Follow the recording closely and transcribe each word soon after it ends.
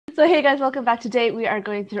So hey guys, welcome back. Today we are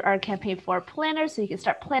going through our campaign 4 planner so you can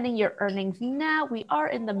start planning your earnings now. We are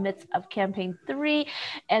in the midst of campaign 3,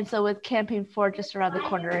 and so with campaign 4 just around the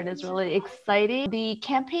corner, it is really exciting. The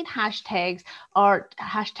campaign hashtags are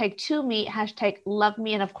hashtag to me, hashtag love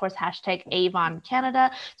me, and of course hashtag Avon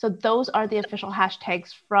Canada. So those are the official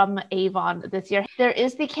hashtags from Avon this year. There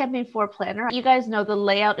is the campaign 4 planner. You guys know the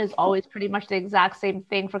layout is always pretty much the exact same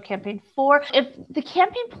thing for campaign 4. If the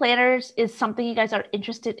campaign planners is something you guys are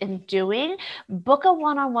interested in doing, book a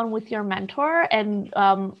one-on-one with your mentor and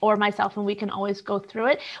or myself, and we can always go through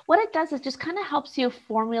it. What it does is just kind of helps you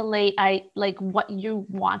formulate like what you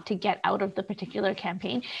want to get out of the particular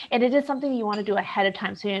campaign, and it is something you want to do ahead of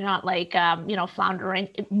time so you're not like floundering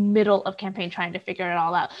in middle of campaign trying to figure it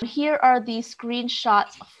all out. Here are the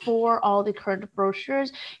screenshots for all the current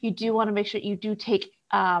brochures. You do want to make sure you do take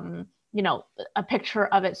a picture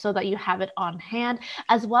of it so that you have it on hand,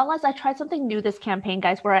 as well as I tried something new this campaign,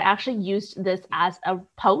 guys, where I actually used this as a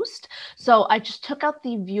post. So I just took out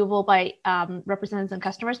the viewable by representatives and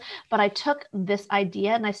customers, but I took this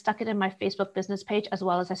idea and I stuck it in my Facebook business page, as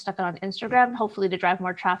well as I stuck it on Instagram, hopefully to drive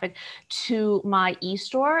more traffic to my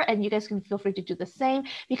e-store. And you guys can feel free to do the same,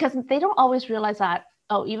 because they don't always realize that,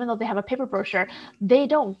 oh, even though they have a paper brochure, they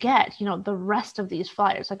don't get, the rest of these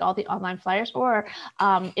flyers, like all the online flyers, or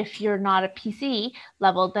if you're not a PC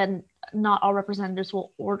level, then not all representatives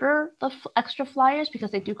will order the extra flyers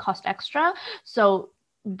because they do cost extra. So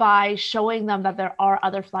by showing them that there are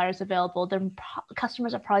other flyers available, then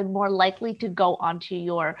customers are probably more likely to go onto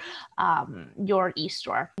your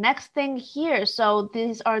e-store. Next thing here, so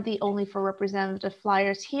these are the only for representative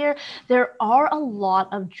flyers here. There are a lot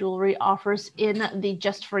of jewelry offers in the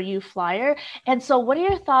Just For You flyer. And so what are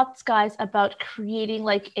your thoughts, guys, about creating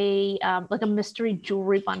like a mystery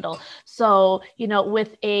jewelry bundle? So,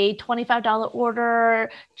 with a $25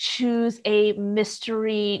 order, choose a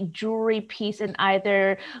mystery jewelry piece in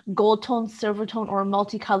either gold tone, silver tone, or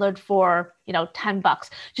multicolored for $10.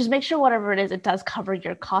 Just make sure whatever it is, it does cover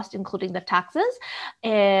your cost, including the taxes.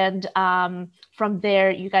 And from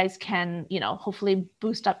there, you guys can hopefully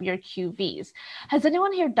boost up your QVs. Has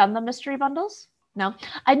anyone here done the mystery bundles? No,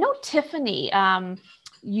 I know Tiffany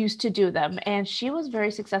used to do them, and she was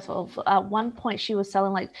very successful. At one point, she was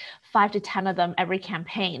selling like 5 to 10 of them every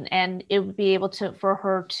campaign, and it would be able for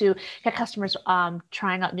her to get customers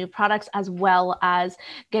trying out new products, as well as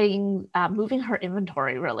getting moving her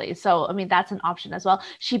inventory, really. So I mean, that's an option as well.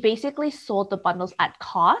 She basically sold the bundles at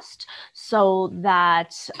cost so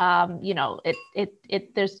that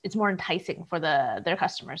it's more enticing for their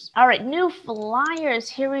customers. All right, new flyers,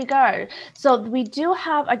 here we go. So we do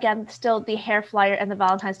have, again, still the hair flyer and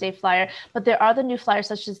the Valentine's Day flyer, but there are the new flyers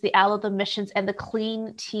such as the Aloe, the Missions, and the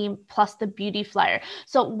Clean Team, plus the Beauty flyer.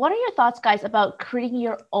 So what are your thoughts, guys, about creating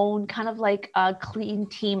your own kind of like Clean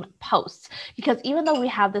Team posts? Because even though we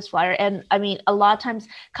have this flyer, and I mean, a lot of times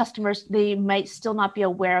customers, they might still not be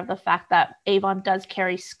aware of the fact that Avon does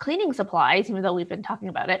carry cleaning supplies, even though we've been talking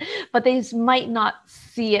about it, but they might not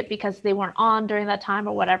see it because they weren't on during that time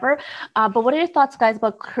or whatever. But what are your thoughts, guys,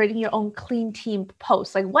 about creating your own Clean Team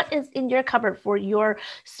posts? Like, what is in your cupboard for your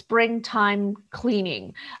springtime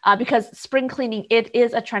cleaning? Because spring cleaning, it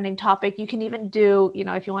is a trending topic. You can even do,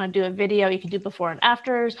 if you want to do a video, you can do before and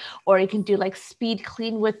afters, or you can do like speed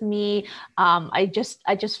clean with me. I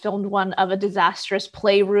just filmed one of a disastrous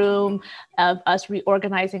playroom of us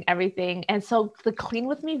reorganizing everything. And so the clean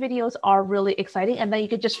with me videos are really exciting. And then you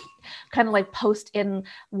could just kind of like post in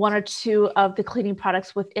 1 or 2 of the cleaning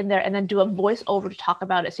products within there, and then do a voiceover to talk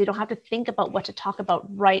about it. So you don't have to think about what to talk about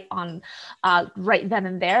right then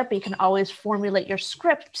and there, but you can always formulate your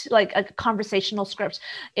script, like a conversational script,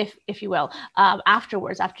 if you will,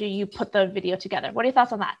 afterwards, after you put the video together. What are your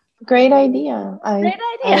thoughts on that? Great idea. I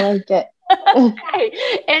like it.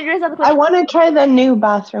 Okay. Andrew's on the question. I want to try the new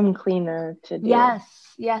bathroom cleaner to do. Yes.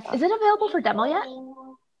 Is it available for demo yet?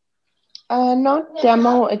 Not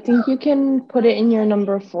demo. I think you can put it in your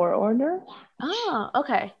number 4 order. Oh,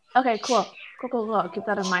 okay. Okay, cool. I'll keep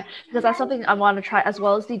that in mind, because that's something I want to try, as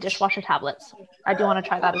well as the dishwasher tablets. I do want to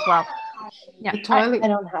try that as well. Yeah, I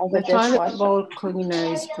don't have the toilet bowl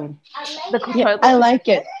cleaner is good. The toilet I like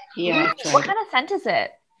it. Yeah. What kind of scent is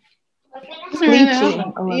it?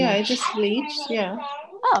 Bleaching. Yeah, it just bleached. Yeah.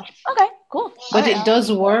 Oh, okay, cool. But it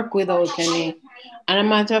does work without any. And a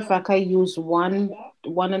matter of fact, I use one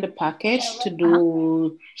of the packets to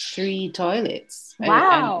do 3 toilets.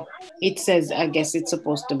 Wow. And it says, I guess it's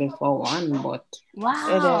supposed to be for 1, but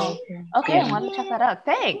wow. Okay, yeah. I want to check that out.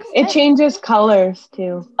 Thanks. It changes colors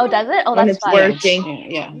too. Oh, does it? Oh, when that's it's fun.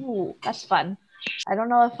 working. Yeah. Ooh, that's fun. I don't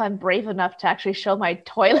know if I'm brave enough to actually show my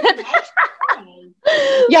toilet.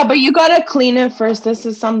 Yeah, but you gotta clean it first. This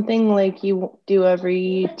is something like you do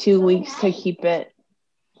every 2 weeks to keep it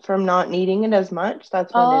from not needing it as much.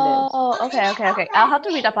 That's what it is. Oh, okay. I'll have to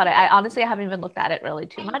read up on it. I honestly haven't even looked at it really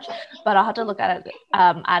too much, but I'll have to look at it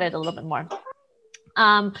a little bit more.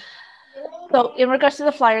 So in regards to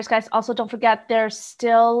the flyers, guys, also don't forget there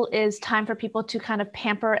still is time for people to kind of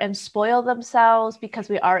pamper and spoil themselves because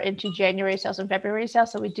we are into January sales and February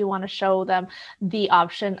sales. So we do want to show them the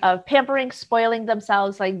option of pampering, spoiling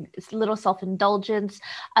themselves, like little self-indulgence,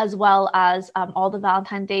 as well as all the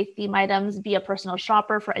Valentine's Day theme items. Be a personal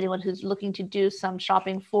shopper for anyone who's looking to do some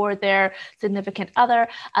shopping for their significant other,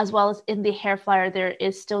 as well as in the hair flyer, there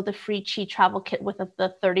is still the free Chi travel kit with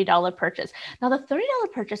the $30 purchase. Now the $30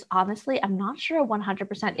 purchase, honestly, I'm not sure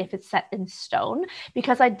 100% if it's set in stone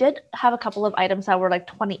because I did have a couple of items that were like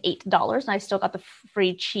 $28 and I still got the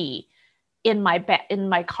free Chi in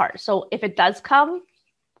my cart. So if it does come,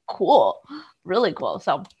 cool, really cool.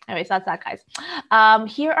 So anyways, that's that, guys.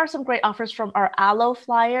 Here are some great offers from our aloe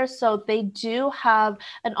flyers. So they do have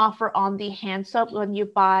an offer on the hand soap when you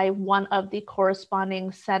buy one of the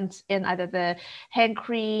corresponding scents in either the hand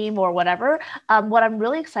cream or whatever. What I'm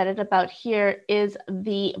really excited about here is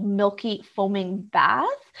the milky foaming bath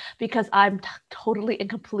because I'm totally and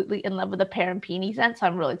completely in love with the pear and peony scent. So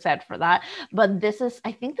I'm really excited for that. But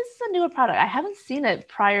I think this is a newer product. I haven't seen it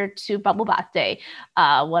prior to Bubble Bath Day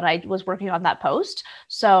when I was working on that post.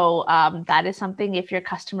 So that is something if your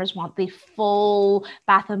customers want the full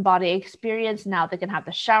bath and body experience, now they can have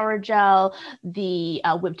the shower gel, the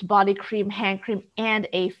whipped body cream, hand cream, and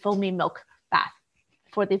a foamy milk bath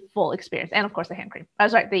for the full experience. And of course the hand cream.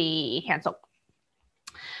 The hand soap.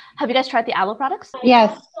 Have you guys tried the aloe products?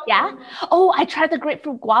 Yes. Yeah? Oh, I tried the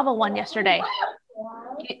grapefruit guava one yesterday.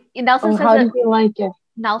 Nelson says how did you like it?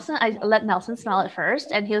 I let Nelson smell it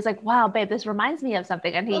first, and he was like, "Wow, babe, this reminds me of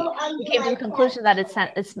something." And he came to the conclusion that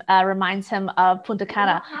it reminds him of Punta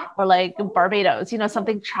Cana or like Barbados,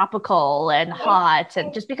 something tropical and hot.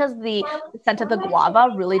 And just because the scent of the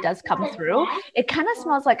guava really does come through, it kind of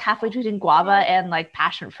smells like halfway between guava and like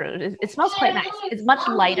passion fruit. It smells quite nice. It's much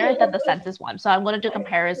lighter than the Senses one. So I'm going to do a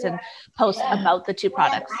comparison post about the two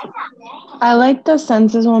products. I like the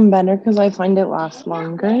Senses one better because I find it lasts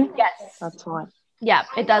longer. Yes. That's why. Yeah,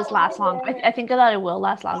 it does last long. I think that it will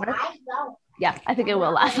last longer. Yeah, I think it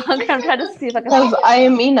will last longer. I'm trying to see if I can. Because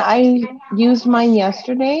I used mine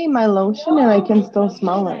yesterday, my lotion, and I can still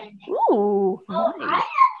smell it. Ooh,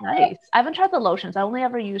 nice. I haven't tried the lotions. I only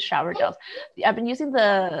ever use shower gels. I've been using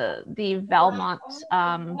the Valmont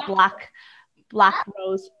Black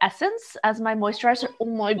Rose Essence as my moisturizer. Oh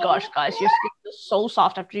my gosh, guys, your skin is so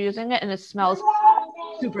soft after using it, and it smells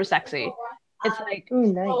super sexy. It's like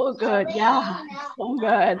nice. So good. Yeah, so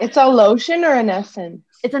good. It's a lotion or an essence?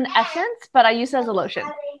 It's an essence, but I use it as a lotion.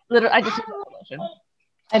 Literally, I just use it as a lotion.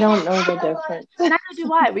 I don't know the difference. Neither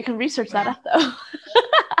do I. We can research that up though.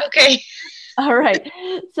 Okay. All right.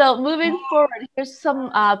 So moving forward, here's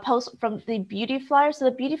some posts from the beauty flyer. So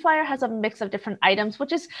the beauty flyer has a mix of different items,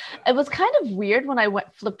 it was kind of weird when I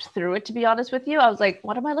flipped through it, to be honest with you. I was like,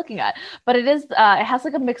 what am I looking at? But it has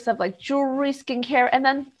like a mix of like jewelry, skincare, and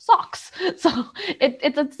then socks. So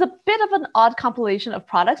it's a bit of an odd compilation of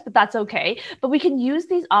products, but that's okay. But we can use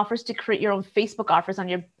these offers to create your own Facebook offers on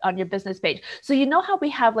your business page. So you know how we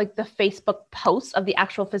have like the Facebook posts of the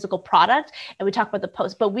actual physical product, and we talk about the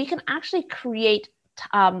post, but we can actually create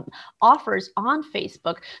offers on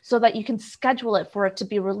Facebook so that you can schedule it for it to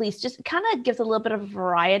be released. Just kind of gives a little bit of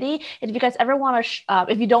variety. And if you guys ever want to,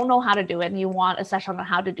 if you don't know how to do it and you want a session on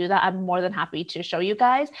how to do that, I'm more than happy to show you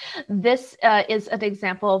guys. This is an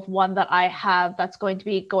example of one that I have that's going to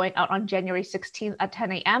be going out on January 16th at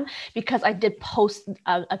 10 a.m. because I did post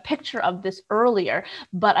a picture of this earlier,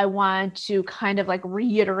 but I wanted to kind of like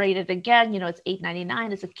reiterate it again. It's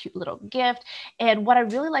 $8.99. It's a cute little gift. And what I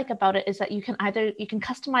really like about it is that you can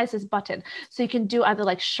customize this button. So you can do either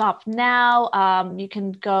like shop now, you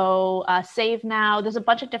can go save now. There's a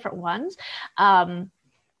bunch of different ones.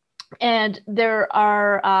 And there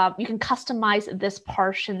are, you can customize this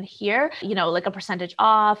portion here, like a percentage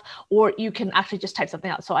off, or you can actually just type something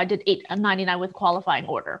out. So I did $8.99 with qualifying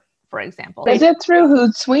order, for example. Is it through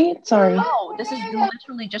Hootsuite? Sorry. No, this is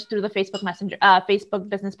literally just through the Facebook Messenger, Facebook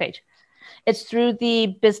business page. It's through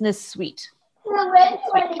the business suite.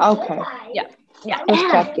 Okay. Yeah. Just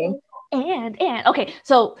checking. And okay,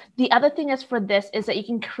 so the other thing is for this is that you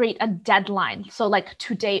can create a deadline. So like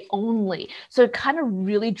today only. So it kind of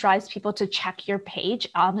really drives people to check your page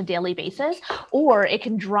on a daily basis, or it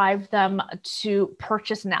can drive them to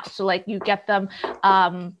purchase now. So like you get them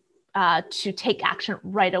to take action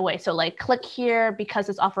right away. So like click here because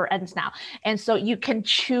this offer ends now. And so you can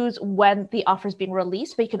choose when the offer is being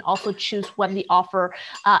released, but you can also choose when the offer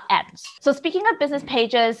ends. So speaking of business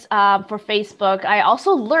pages for Facebook, I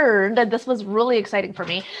also learned, and this was really exciting for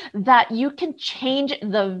me, that you can change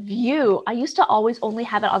the view. I used to always only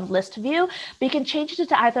have it on list view, but you can change it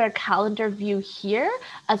to either a calendar view here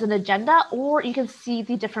as an agenda, or you can see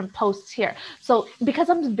the different posts here. So because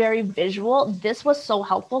I'm very visual, this was so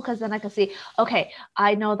helpful because then I can see, okay,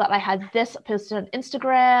 I know that I had this posted on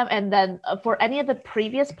Instagram, and then for any of the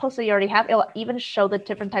previous posts that you already have, it'll even show the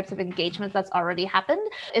different types of engagements that's already happened.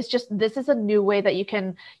 It's just, this is a new way that you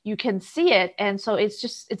can see it. And so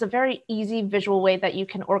it's a very easy visual way that you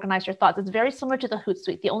can organize your thoughts. It's very similar to the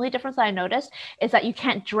Hootsuite. The only difference that I noticed is that you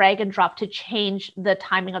can't drag and drop to change the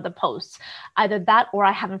timing of the posts. Either that, or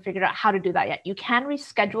I haven't figured out how to do that yet. You can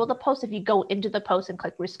reschedule the post if you go into the post and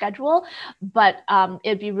click reschedule, but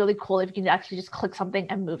it'd be really cool if you can actually just click something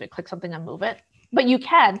and move it, click something and move it. But you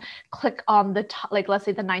can click on the, like, let's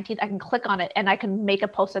say the 19th, I can click on it and I can make a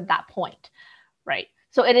post at that point, right?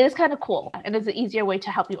 So it is kind of cool, and it's an easier way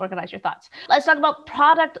to help you organize your thoughts. Let's talk about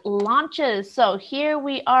product launches. So here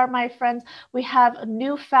we are, my friends. We have a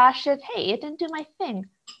new fashion. Hey, it didn't do my thing.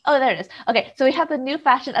 Oh, there it is. Okay, so we have the new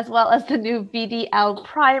fashion as well as the new VDL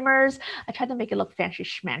primers. I tried to make it look fancy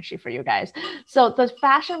schmancy for you guys. So the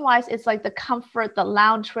fashion-wise, it's like the comfort, the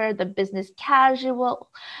loungewear, the business casual.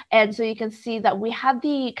 And so you can see that we have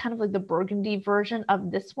the kind of like the burgundy version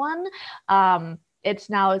of this one.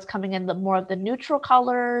 It's coming in more of the neutral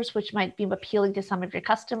colors, which might be appealing to some of your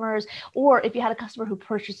customers. Or if you had a customer who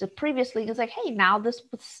purchased it previously, it's like, hey, now this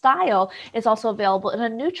style is also available in a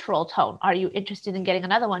neutral tone. Are you interested in getting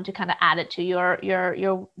another one to kind of add it to your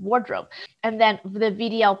wardrobe? And then the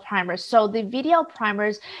VDL primers. So the VDL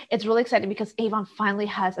primers, it's really exciting because Avon finally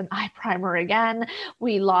has an eye primer again.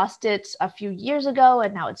 We lost it a few years ago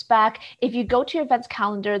and now it's back. If you go to your events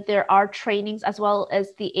calendar, there are trainings as well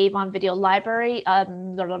as the Avon video library.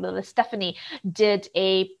 Stephanie did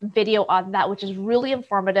a video on that, which is really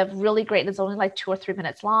informative, really great. It's only like 2 or 3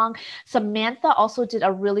 minutes long. Samantha also did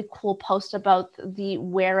a really cool post about the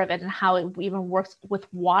wear of it and how it even works with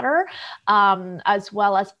water, as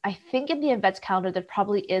well as I think in the events calendar, there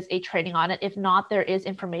probably is a training on it. If not, there is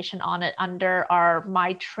information on it under our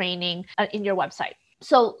My Training in your website.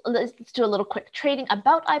 So let's do a little quick training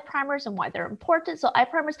about eye primers and why they're important. So eye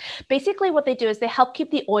primers, basically what they do is they help keep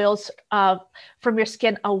the oils from your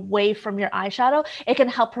skin away from your eyeshadow. It can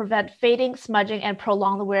help prevent fading, smudging, and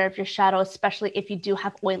prolong the wear of your shadow, especially if you do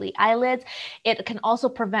have oily eyelids. It can also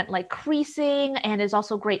prevent like creasing and is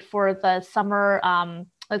also great for the summer,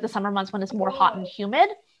 like the summer months when it's more hot and humid.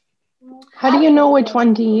 How do you know which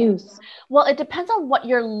one to use? Well, it depends on what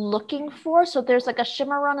you're looking for. So there's like a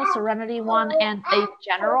shimmer one, a serenity one, and a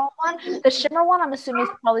general one. The shimmer one, I'm assuming, is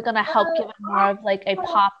probably going to help give it more of like a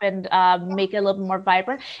pop and make it a little bit more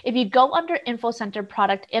vibrant. If you go under Info Center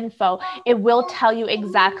product info, it will tell you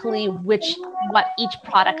exactly what each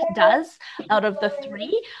product does out of the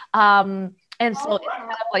 3. And so it's kind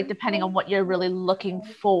of like depending on what you're really looking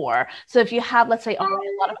for. So if you have, let's say, already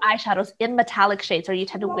a lot of eyeshadows in metallic shades, or you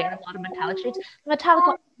tend to wear a lot of metallic shades, the metallic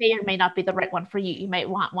one may or may not be the right one for you. You might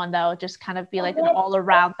want one that will just kind of be like an all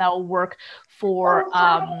around that will work for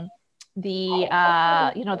the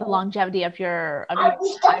longevity of your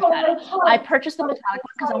eyeshadow. I purchased the metallic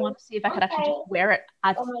one because I want to see if I could actually just wear it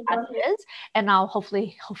as it is, and I'll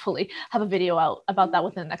hopefully have a video out about that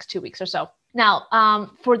within the next 2 weeks or so. Now,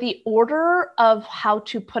 for the order of how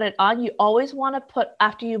to put it on, you always want to put,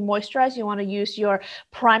 after you moisturize, you want to use your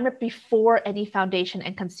primer before any foundation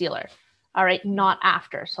and concealer. All right, not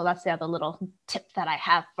after. So that's the other little tip that I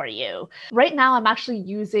have for you. Right now, I'm actually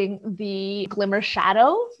using the Glimmer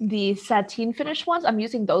Shadow, the sateen finish ones. I'm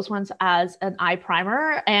using those ones as an eye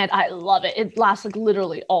primer, and I love it. It lasts like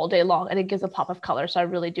literally all day long, and it gives a pop of color. So I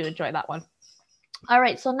really do enjoy that one. All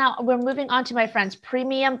right, so now we're moving on to, my friends,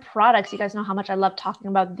 premium products. You guys know how much I love talking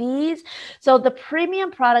about these. So the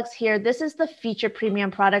premium products here, this is the feature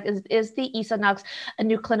premium product, is the Isonux, a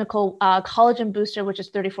new clinical collagen booster, which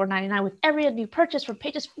is $34.99 with every new purchase from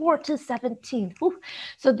pages 4 to 17. Whew.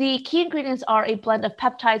 So the key ingredients are a blend of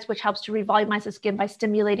peptides, which helps to revolumize the skin by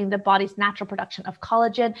stimulating the body's natural production of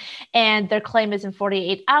collagen. And their claim is in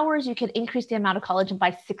 48 hours, you can increase the amount of collagen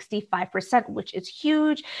by 65%, which is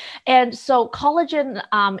huge. And so collagen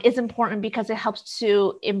is important because it helps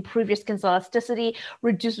to improve your skin's elasticity,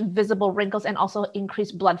 reduce visible wrinkles, and also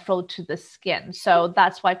increase blood flow to the skin. So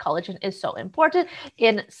that's why collagen is so important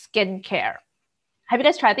in skincare. Have you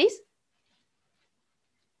guys tried these?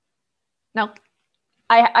 No?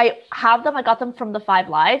 I have them. I got them from the 5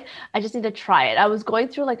 Live. I just need to try it. I was going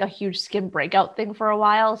through like a huge skin breakout thing for a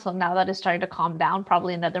while. So now that it's starting to calm down,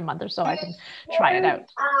 probably another month or so, I can try it out.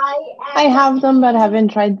 I have them, but haven't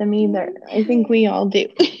tried them either. I think we all do.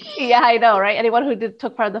 Yeah, I know, right? Anyone who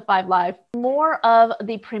took part of the 5 Live. More of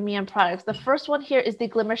the premium products. The first one here is the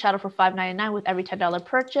Glimmer Shadow for $5.99 with every $10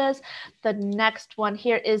 purchase. The next one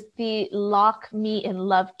here is the Lock Me in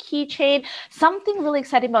Love keychain. Something really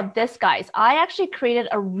exciting about this, guys. I actually created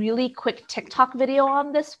a really quick TikTok video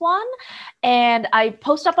on this one, and I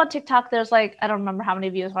post up on TikTok. There's like, I don't remember how many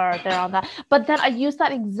views are there on that, but then I used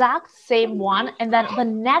that exact same one, and then the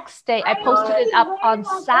next day I posted it up on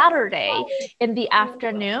Saturday in the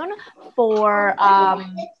afternoon for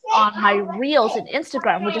on my reels in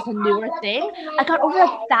Instagram, which is a newer thing. I got over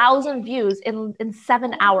 1,000 views in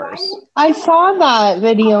 7 hours. I saw that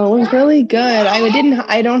video. It was really good.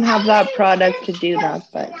 I don't have that product to do that,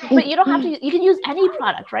 but you don't have to. You can use any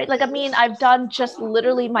product, right? Like, I mean, I've done just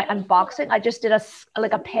literally my unboxing. I just did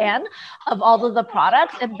a pan of all of the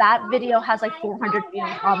products, and that video has like 400 views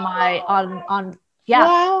on my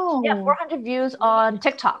wow. 400 views on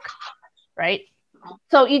TikTok, right?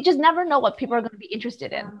 So you just never know what people are going to be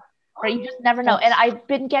interested in, right? You just never know. And I've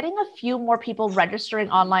been getting a few more people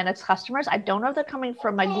registering online as customers. I don't know if they're coming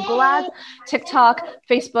from my Google ads, TikTok,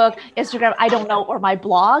 Facebook, Instagram. I don't know, or my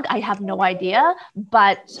blog. I have no idea,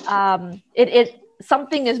 but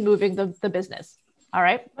something is moving the business. All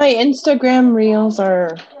right. My Instagram reels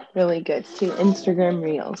are really good too. Instagram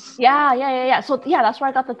reels. Yeah. So yeah, that's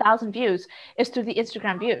where I got the 1,000 views, is through the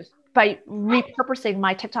Instagram views by repurposing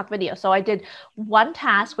my TikTok video. So I did one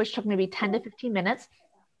task, which took maybe 10 to 15 minutes,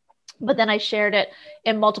 but then I shared it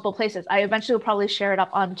in multiple places. I eventually will probably share it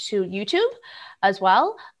up onto YouTube as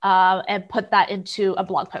well, and put that into a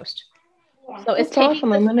blog post. So it's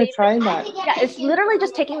awesome. I'm going to try that. Yeah, it's literally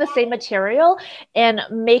just taking the same material and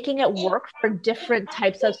making it work for different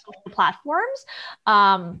types of social platforms,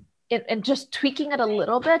 and just tweaking it a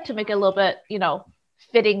little bit to make it a little bit,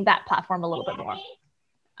 fitting that platform a little bit more.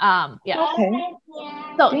 Yeah. Okay.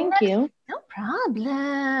 So thank you. No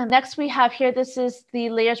problem. Next we have here, this is the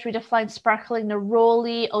Layers Redefined Sparkling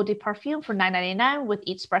Neroli Eau de Parfum for $9.99 with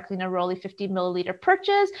each Sparkling Neroli 50 milliliter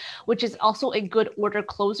purchase, which is also a good order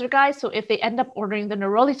closer, guys. So if they end up ordering the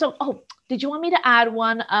Neroli, did you want me to add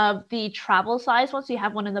one of the travel size ones? So you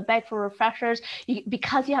have one in the bag for refreshers.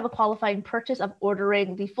 Because you have a qualifying purchase of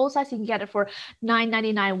ordering the full size, you can get it for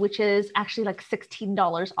 $9.99, which is actually like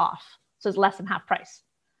 $16 off. So it's less than half price.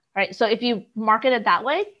 Right. So if you market it that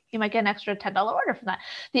way, you might get an extra $10 order from that.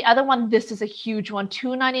 The other one, this is a huge one,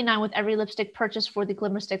 $2.99 with every lipstick purchase for the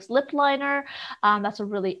Glimmer Sticks lip liner. That's a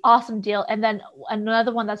really awesome deal. And then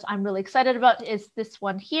another one I'm really excited about is this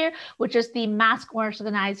one here, which is the mask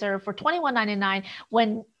organizer for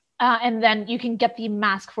 $21.99 and then you can get the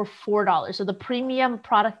mask for $4. So the premium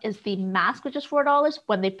product is the mask, which is $4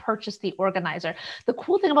 when they purchase the organizer. The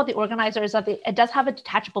cool thing about the organizer is that it does have a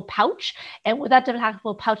detachable pouch. And with that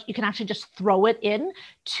detachable pouch, you can actually just throw it in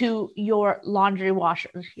to your washing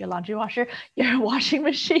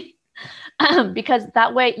machine. Because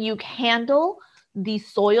that way you handle the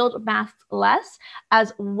soiled masks less,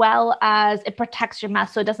 as well as it protects your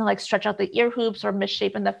mask so it doesn't like stretch out the ear hoops or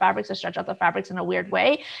misshapen the fabrics or stretch out the fabrics in a weird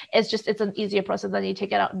way. It's an easier process than you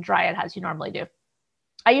take it out and dry it as you normally do.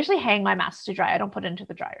 I usually hang my masks to dry. I don't put it into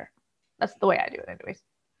the dryer. That's the way I do it anyways.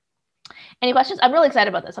 Any questions? I'm really excited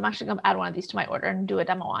about this. I'm actually going to add one of these to my order and do a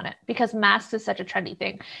demo on it because masks is such a trendy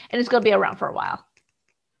thing and it's going to be around for a while.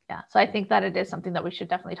 Yeah, so I think that it is something that we should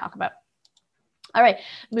definitely talk about. All right,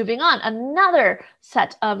 moving on. Another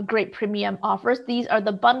set of great premium offers. These are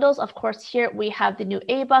the bundles. Of course, here we have the new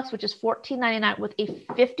A-Box, which is $14.99 with a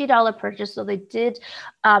 $50 purchase. So they did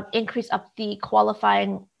increase up the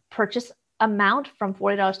qualifying purchase amount from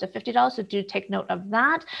 $40 to $50. So do take note of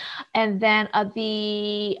that. And then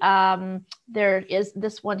there is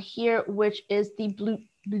this one here, which is the blue,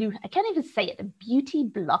 I can't even say it, the Beauty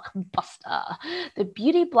Blockbuster. The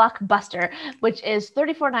Beauty Blockbuster, which is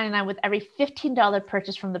 $34.99 with every $15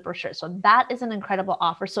 purchase from the brochure. So that is an incredible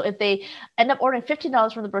offer. So if they end up ordering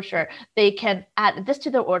 $15 from the brochure, they can add this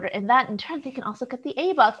to their order, and that in turn, they can also get the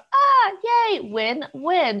A-Box. Yay,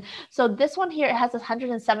 win-win. So this one here, it has a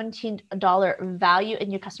 $117 value,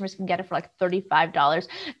 and your customers can get it for like $35.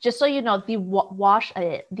 Just so you know, the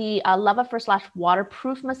Love at First Lash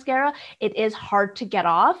waterproof mascara, it is hard to get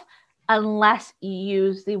off unless you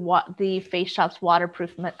use the Face Shop's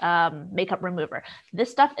waterproof makeup remover.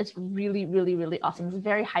 This stuff is really, really, really awesome. It's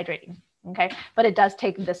very hydrating, okay? But it does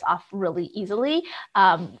take this off really easily.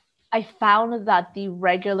 I found that the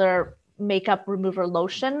regular makeup remover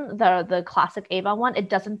lotion, the classic Avon one, it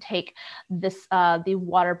doesn't take this the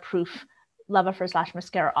waterproof Love First Lash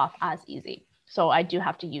Mascara off as easy. So I do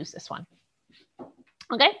have to use this one.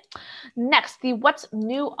 Okay, next, the what's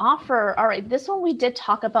new offer. All right, this one we did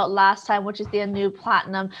talk about last time, which is the new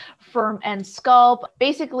Platinum Firm and Sculpt.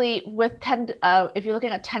 Basically, with 10, if you're looking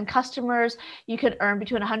at 10 customers, you can earn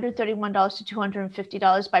between $131 to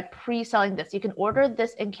 $250 by pre-selling this. You can order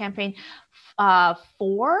this in campaign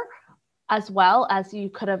 4, as well as you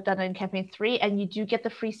could have done in campaign 3, and you do get the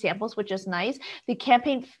free samples, which is nice. The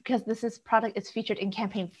campaign, because this product is featured in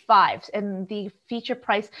campaign 5, and the feature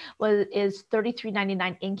price is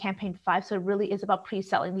 $33.99 in campaign 5, so it really is about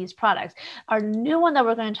pre-selling these products. Our new one that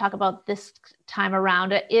we're going to talk about this time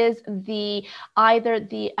around is either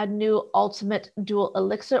the new Ultimate Dual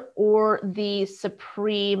Elixir or the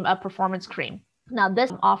Supreme Performance Cream. Now,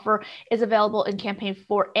 this offer is available in campaign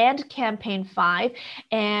 4 and campaign 5.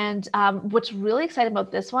 And what's really exciting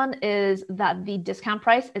about this one is that the discount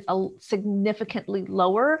price is significantly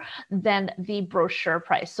lower than the brochure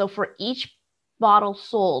price. So for each bottle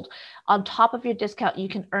sold, on top of your discount, you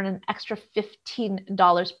can earn an extra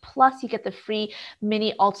 $15. Plus, you get the free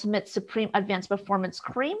Mini Ultimate Supreme Advanced Performance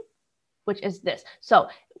Cream, which is this. So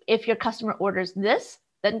if your customer orders this,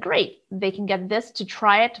 then great, they can get this to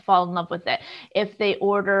try it, to fall in love with it. If they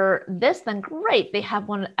order this, then great, they have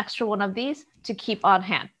one extra one of these to keep on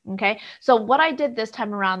hand, okay? So what I did this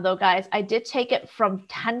time around though, guys, I did take it from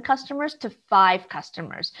 10 customers to 5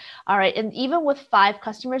 customers, all right? And even with 5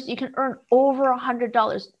 customers, you can earn over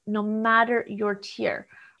 $100 no matter your tier.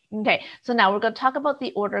 Okay, so now we're gonna talk about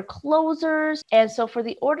the order closers. And so for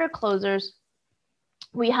the order closers,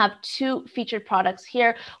 we have 2 featured products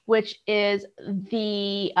here, which is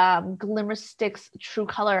the Glimmer Sticks True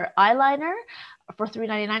Color Eyeliner for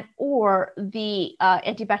 $3.99 or the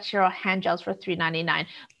antibacterial hand gels for $3.99.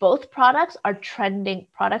 Both products are trending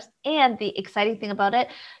products, and the exciting thing about it,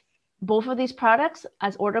 both of these products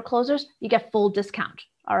as order closers, you get full discount.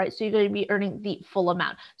 All right, so you're going to be earning the full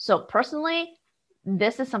amount. So personally,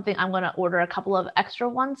 this is something I'm going to order a couple of extra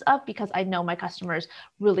ones of because I know my customers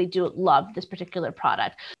really do love this particular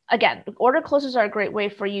product. Again, order closers are a great way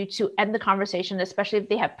for you to end the conversation, especially if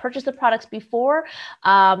they have purchased the products before.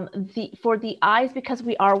 For the eyes, because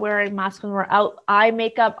we are wearing masks when we're out, eye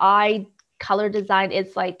makeup, eye color design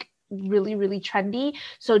is like really, really trendy.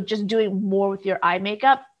 So just doing more with your eye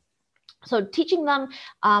makeup. So teaching them,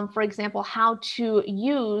 for example, how to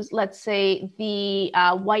use, let's say, the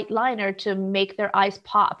white liner to make their eyes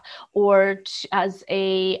pop, or as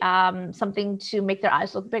a something to make their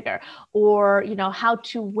eyes look bigger, or how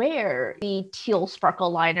to wear the teal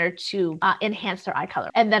sparkle liner to enhance their eye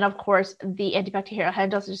color. And then, of course, the antibacterial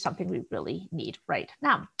hand gels is something we really need right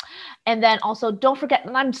now. And then also, don't forget,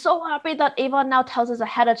 and I'm so happy that Avon now tells us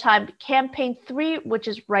ahead of time, campaign 3, which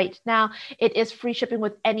is right now, it is free shipping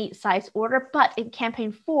with any size order. But in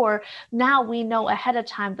campaign 4, now we know ahead of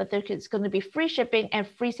time that there is going to be free shipping and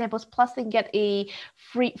free samples, plus they get a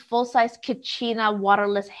free full-size Kachina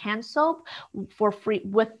waterless hand soap for free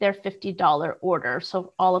with their $50 order.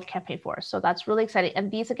 So all of campaign 4. So that's really exciting.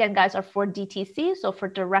 And these, again, guys, are for DTC, so for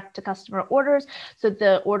direct to customer orders. So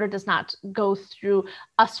the order does not go through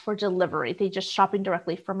us for delivery. They just shopping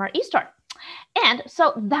directly from our e-store. And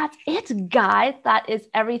so that's it, guys. That is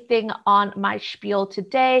everything on my spiel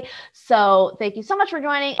today. So thank you so much for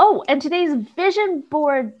joining. Oh, and today's vision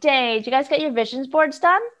board day. Did you guys get your vision boards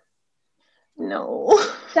done? No.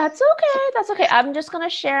 That's okay. That's okay. I'm just going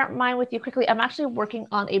to share mine with you quickly. I'm actually working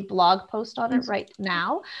on a blog post on it right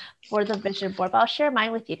now for the vision board, but I'll share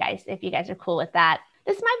mine with you guys if you guys are cool with that.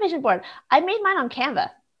 This is my vision board. I made mine on Canva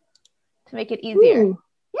to make it easier. Ooh.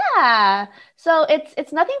 Yeah, so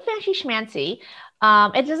it's nothing fancy schmancy.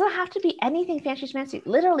 It doesn't have to be anything fancy schmancy.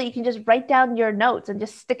 Literally, you can just write down your notes and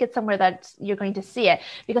just stick it somewhere that you're going to see it.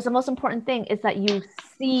 Because the most important thing is that you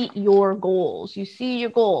see your goals. You see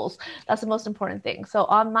your goals. That's the most important thing. So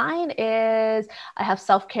on mine is I have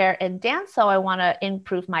self-care and dance. So I want to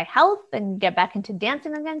improve my health and get back into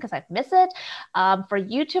dancing again because I miss it. For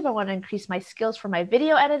YouTube, I want to increase my skills for my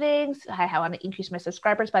video editing. I want to increase my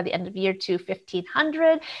subscribers by the end of the year to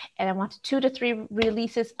 1,500. And I want 2 to 3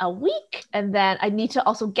 releases a week. And then I need to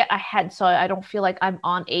also get ahead so I don't feel like I'm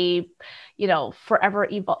on a, forever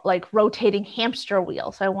like rotating hamster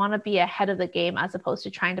wheel. So I want to be ahead of the game as opposed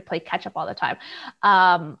to trying to play catch up all the time.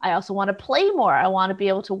 I also want to play more. I want to be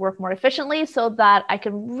able to work more efficiently so that I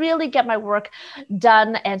can really get my work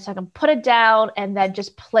done. And so I can put it down and then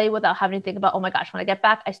just play without having to think about, oh my gosh, when I get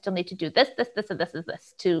back, I still need to do this, and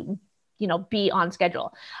this to be on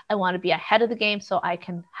schedule. I want to be ahead of the game so I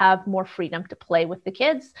can have more freedom to play with the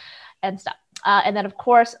kids and stuff. And then, of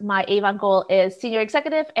course, my Avon goal is senior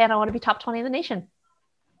executive, and I want to be top 20 in the nation.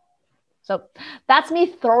 So that's me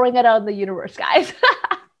throwing it out in the universe, guys.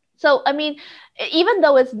 So, I mean, even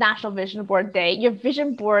though it's National Vision Board Day, your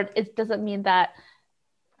vision board doesn't mean that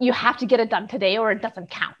you have to get it done today or it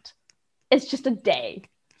doesn't count. It's just a day.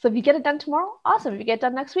 So if you get it done tomorrow, awesome. If you get it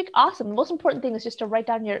done next week, awesome. The most important thing is just to write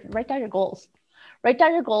down your goals. Write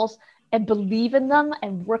down your goals and believe in them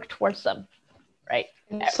and work towards them, right?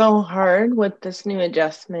 It's so hard with this new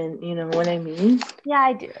adjustment, you know what I mean? Yeah,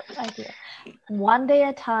 I do. One day at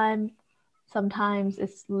a time. Sometimes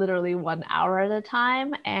it's literally 1 hour at a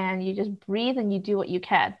time, and you just breathe and you do what you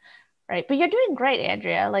can, right? But you're doing great,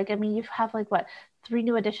 Andrea. Like, I mean, you have like 3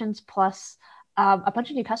 new additions plus a bunch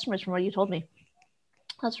of new customers from what you told me.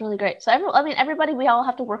 That's really great. So everybody, we all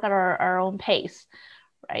have to work at our own pace,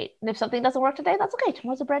 right? And if something doesn't work today, that's okay.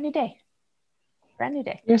 Tomorrow's a brand new day. Brand new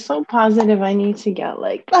day. You're so positive. I need to get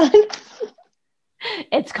like that.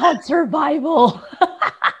 It's called survival.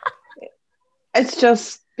 It's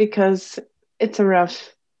just because it's a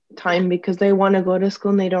rough time because they want to go to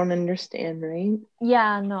school and they don't understand, right?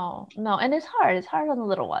 Yeah, no. And it's hard. It's hard on the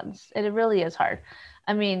little ones. It really is hard.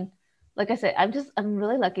 I mean, like I said, I'm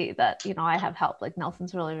really lucky that, you know, I have help. Like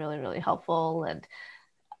Nelson's really, really, really helpful. And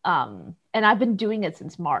I've been doing it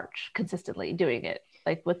since March, consistently doing it,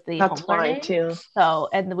 like with the That's home why learning too. So,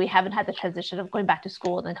 and we haven't had the transition of going back to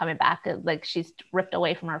school and then coming back. Like she's ripped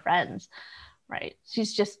away from her friends, right?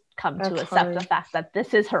 She's just come to accept the fact that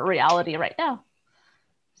this is her reality right now.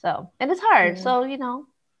 So, and it's hard. Yeah. So, you know,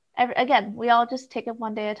 again, we all just take it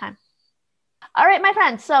one day at a time. All right, my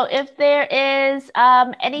friends. So if there is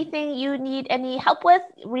anything you need any help with,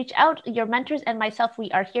 reach out. Your mentors and myself,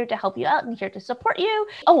 we are here to help you out and here to support you.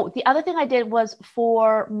 Oh, the other thing I did was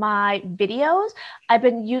for my videos,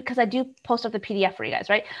 because I do post up the PDF for you guys,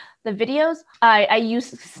 right? The videos, I use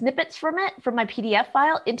snippets from my PDF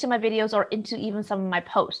file into my videos or into even some of my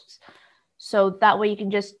posts. So that way you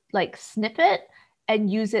can just like snip it and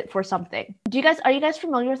use it for something. Are you guys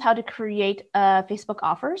familiar with how to create Facebook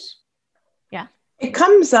offers? Yeah. It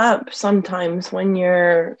comes up sometimes when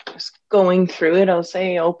you're going through it. I'll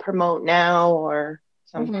say, "Oh, promote now" or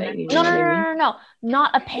something. Mm-hmm. You know No.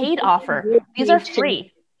 Not a paid offer. These are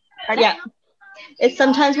free. Pardon? Yeah. It's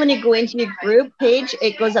sometimes when you go into your group page,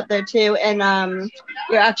 it goes up there too. And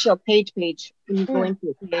your actual page when you go into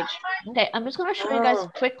your page. Okay, I'm just going to show you guys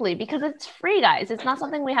quickly because it's free, guys. It's not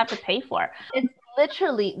something we have to pay for. It's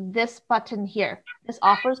literally this button here, this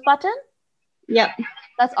offers button. Yep.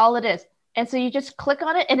 That's all it is. And so you just click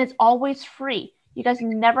on it and it's always free. You guys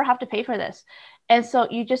never have to pay for this. And so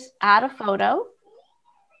you just add a photo,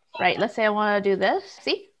 right? Let's say I want to do this.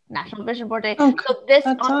 See, National Vision Board Day. Okay. So this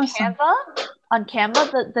on awesome.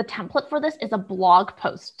 Canva, the template for this is a blog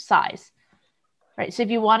post size, right? So if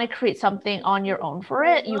you want to create something on your own for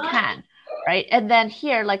it, you can, right? And then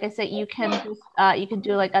here, like I said, you can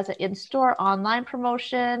do like as an in-store online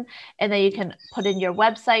promotion, and then you can put in your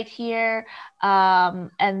website here,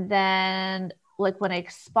 and then like when it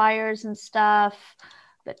expires and stuff,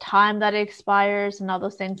 the time that it expires and all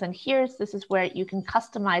those things. And this is where you can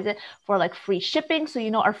customize it for like free shipping. So you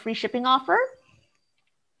know our free shipping offer,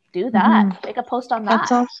 do that. Make a post on that.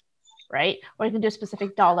 That's awesome. Right? Or you can do a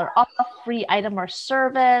specific dollar off, free item or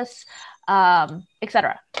service,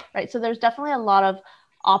 etc. Right? So there's definitely a lot of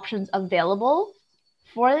options available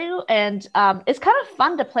for you, and it's kind of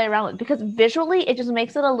fun to play around with because visually it just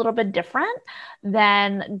makes it a little bit different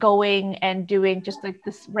than going and doing just like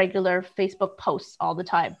this regular Facebook posts all the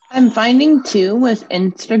time. I'm finding too with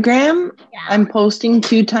Instagram, I'm posting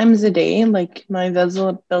 2 times a day. Like my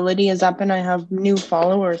visibility is up and I have new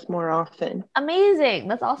followers more often. Amazing.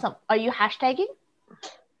 That's awesome. Are you hashtagging?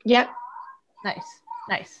 Yep.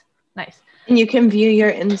 Nice. And you can view your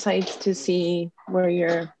insights to see where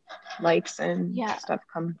your likes and stuff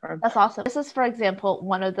come from. That's awesome. This is, for example,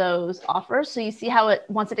 one of those offers. So you see how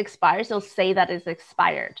once it expires, it'll say that it's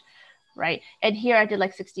expired, right? And here I did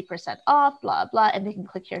like 60% off, blah, blah, and they can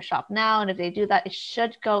click here, shop now. And if they do that, it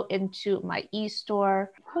should go into my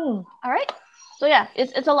e-store. All right. So yeah,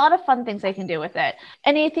 it's a lot of fun things I can do with it.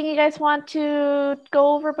 Anything you guys want to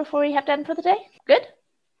go over before we have to end for the day? Good?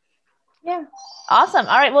 Yeah. Awesome.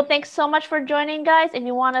 All right. Well, thanks so much for joining, guys. If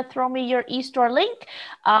you want to throw me your e-store link,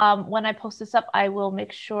 when I post this up, I will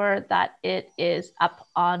make sure that it is up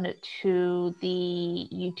onto the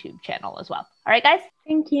YouTube channel as well. All right, guys.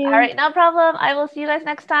 Thank you. All right. No problem. I will see you guys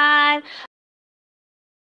next time.